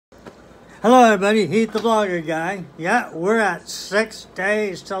Hello everybody, Heath the Vlogger Guy. Yeah, we're at 6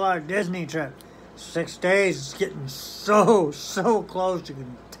 days till our Disney trip. 6 days, it's getting so close, you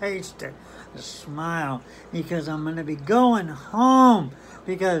can taste it. The smile, because I'm going to be going home.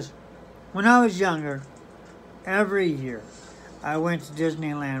 Because when I was younger, every year, I went to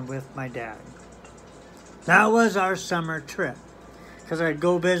Disneyland with my dad. That was our summer trip. Because I'd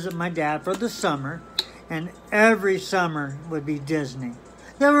go visit my dad for the summer, and every summer would be Disney.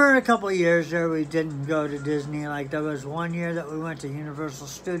 There were a couple of years there we didn't go to Disney. Like there was one year that we went to Universal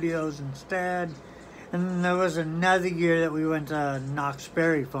Studios instead. And then there was another year that we went to Knott's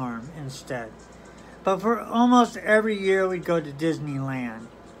Berry Farm instead. But for almost every year we'd go to Disneyland.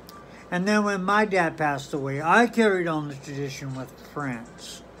 And then when my dad passed away, I carried on the tradition with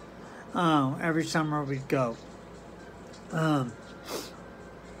friends. Every summer we'd go.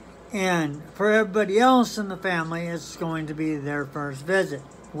 And for everybody else in the family, it's going to be their first visit,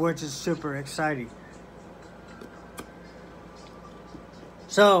 which is super exciting.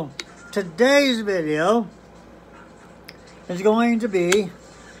 So, today's video is going to be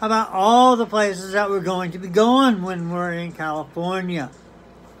about all the places that we're going to be going when we're in California.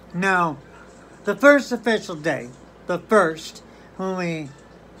 Now, the first official day, when we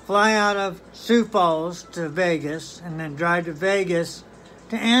fly out of Sioux Falls to Vegas and then drive to Vegas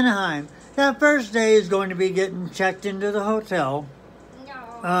to Anaheim. That first day is going to be getting checked into the hotel.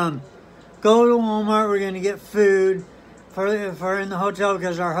 No. Go to Walmart. We're going to get food for in the hotel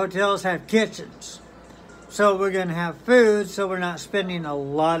because our hotels have kitchens. So we're going to have food so we're not spending a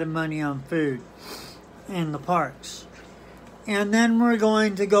lot of money on food in the parks. And then we're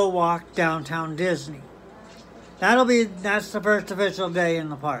going to go walk downtown Disney. That's the first official day in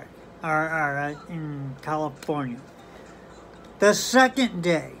the park, or in California. The second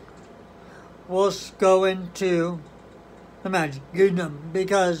day, we'll go into the Magic Kingdom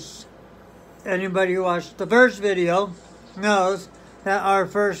because anybody who watched the first video knows that our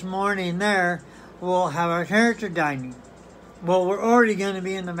first morning there, we'll have our character dining. Well, we're already going to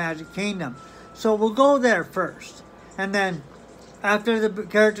be in the Magic Kingdom, so we'll go there first. And then after the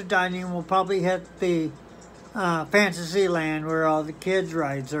character dining, we'll probably hit the Fantasyland where all the kids'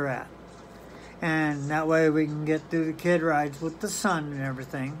 rides are at. And that way we can get through the kid rides with the sun and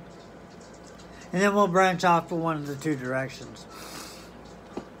everything. And then we'll branch off to one of the two directions.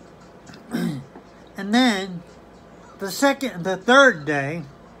 And then the third day,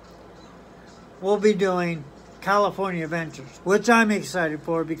 we'll be doing California Adventures, which I'm excited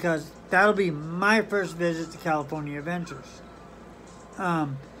for because that'll be my first visit to California Adventures.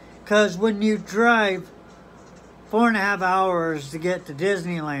 Because when you drive 4.5 hours to get to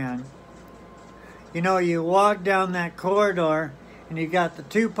Disneyland, you know, you walk down that corridor and you got the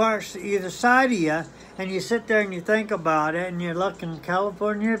two parks to either side of you, and you sit there and you think about it and you're looking at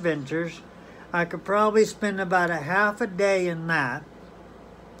California Adventures. I could probably spend about a half a day in that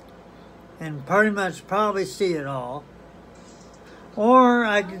and pretty much probably see it all. Or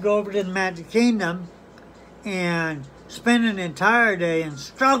I could go over to the Magic Kingdom and spend an entire day and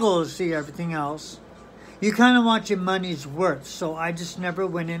struggle to see everything else. You kind of want your money's worth, so I just never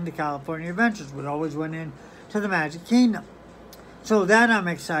went into California Adventures. We always went into the Magic Kingdom. So that I'm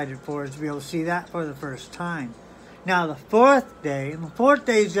excited for, is to be able to see that for the first time. Now the fourth day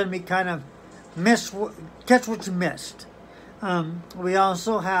is going to be kind of catch what you missed. We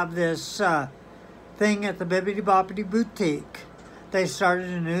also have this thing at the Bibbidi Boppidi Boutique. They started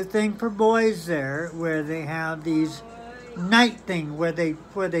a new thing for boys there, where they have these night thing where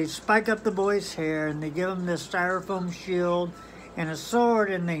they spike up the boys' hair and they give them this styrofoam shield and a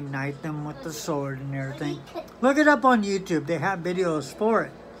sword, and they knight them with the sword and everything. Look it up on YouTube. They have videos for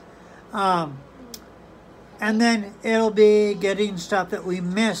it. And then it'll be getting stuff that we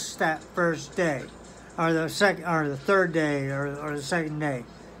missed that first day, or the third day, or the second day.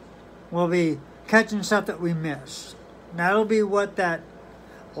 We'll be catching stuff that we missed. That'll be what that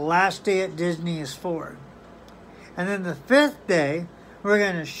last day at Disney is for. And then the fifth day, we're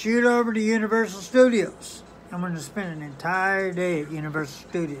going to shoot over to Universal Studios. I'm going to spend an entire day at Universal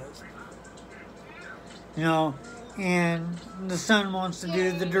Studios. You know, and the son wants to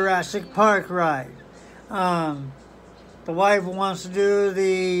do the Jurassic Park ride. The wife wants to do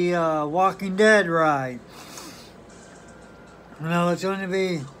the Walking Dead ride. You know, it's going to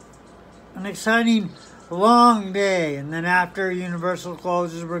be an exciting long day. And then after Universal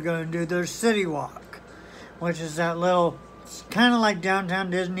closes, we're going to do their City Walk, which is that little, it's kind of like Downtown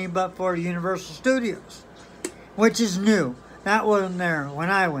Disney, but for Universal Studios, which is new. That wasn't there when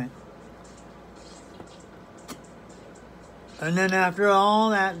I went. And then after all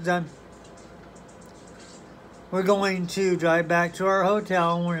that's done, we're going to drive back to our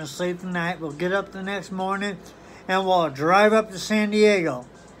hotel and we're going to sleep the night. We'll get up the next morning and we'll drive up to San Diego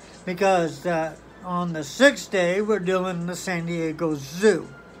because on the 6th day we're doing the San Diego Zoo.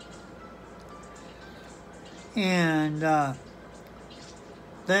 And the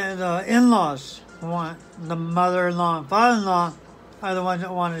in-laws want, the mother-in-law and father-in-law are the ones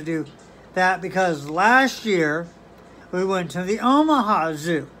that want to do that because last year we went to the Omaha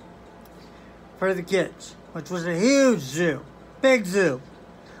Zoo for the kids, which was a huge zoo, big zoo.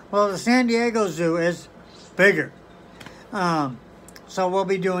 Well, the San Diego Zoo is bigger. So we'll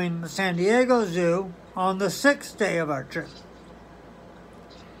be doing the San Diego Zoo on the 6th day of our trip.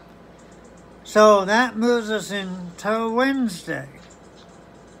 So that moves us into Wednesday.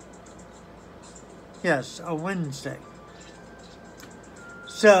 Yes, a Wednesday.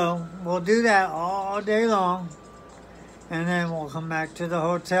 So we'll do that all day long. And then we'll come back to the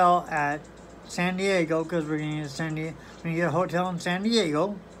hotel at San Diego because we're going to get a hotel in San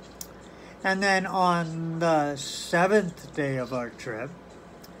Diego. And then on the 7th day of our trip,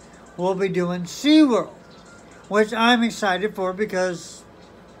 we'll be doing SeaWorld, which I'm excited for because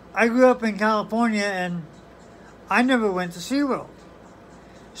I grew up in California and I never went to SeaWorld.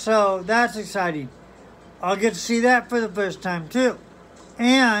 So that's exciting. I'll get to see that for the first time too.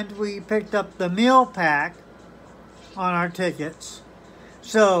 And we picked up the meal pack on our tickets.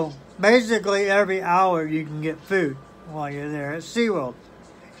 So basically every hour you can get food while you're there at SeaWorld.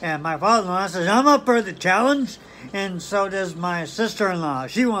 And my father-in-law says, I'm up for the challenge. And so does my sister-in-law.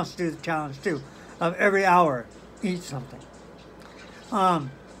 She wants to do the challenge too. Of every hour, eat something.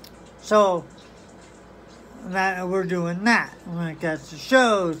 So that we're doing that. We're going to catch the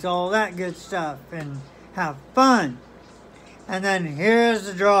shows, all that good stuff, and have fun. And then here's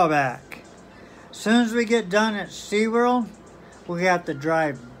the drawback. As soon as we get done at SeaWorld, we have to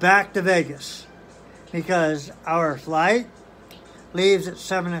drive back to Vegas because our flight leaves at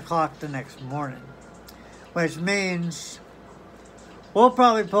 7 o'clock the next morning, which means we'll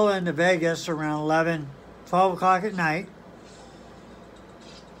probably pull into Vegas around 11, 12 o'clock at night.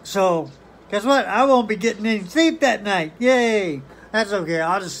 So, guess what? I won't be getting any sleep that night. Yay! That's okay.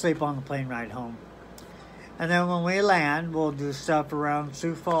 I'll just sleep on the plane ride home. And then when we land, we'll do stuff around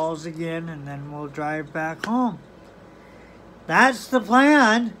Sioux Falls again, and then we'll drive back home. That's the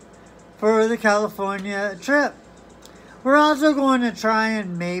plan for the California trip. We're also going to try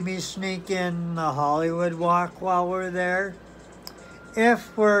and maybe sneak in the Hollywood Walk while we're there.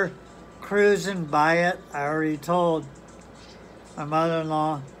 If we're cruising by it, I already told my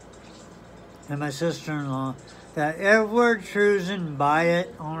mother-in-law and my sister-in-law that if we're cruising by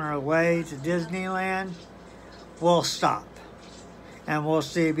it on our way to Disneyland, we'll stop and we'll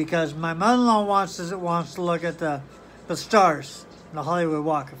see, because my mother-in-law wants to look at the stars, the Hollywood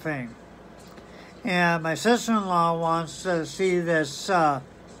Walk of Fame, and my sister-in-law wants to see this the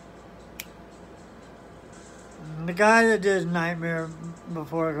guy that did Nightmare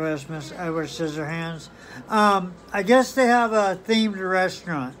Before Christmas, Edward Scissorhands. I guess they have a themed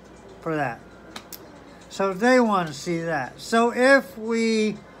restaurant for that, so they want to see that. So if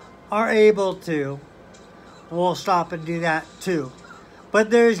we are able to, we'll stop and do that too. But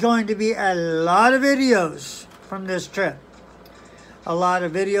there's going to be a lot of videos from this trip. A lot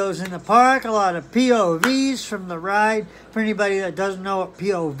of videos in the park, a lot of POVs from the ride. For anybody that doesn't know what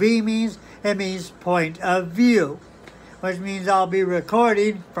POV means, it means point of view, which means I'll be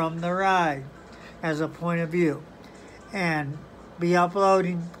recording from the ride as a point of view and be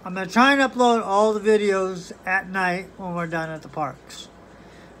uploading. I'm going to try and upload all the videos at night when we're done at the parks,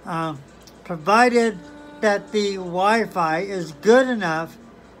 provided that the Wi-Fi is good enough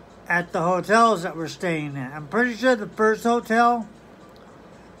at the hotels that we're staying at. I'm pretty sure the first hotel,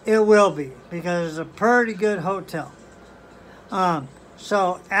 it will be, because it's a pretty good hotel.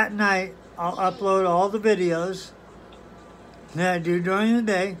 So at night, I'll upload all the videos that I do during the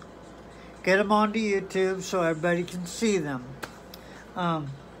day, get them onto YouTube so everybody can see them.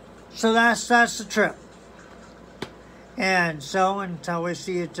 So that's the trip. And so until we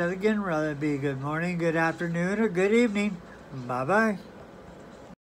see each other again, whether it be good morning, good afternoon, or good evening, bye-bye.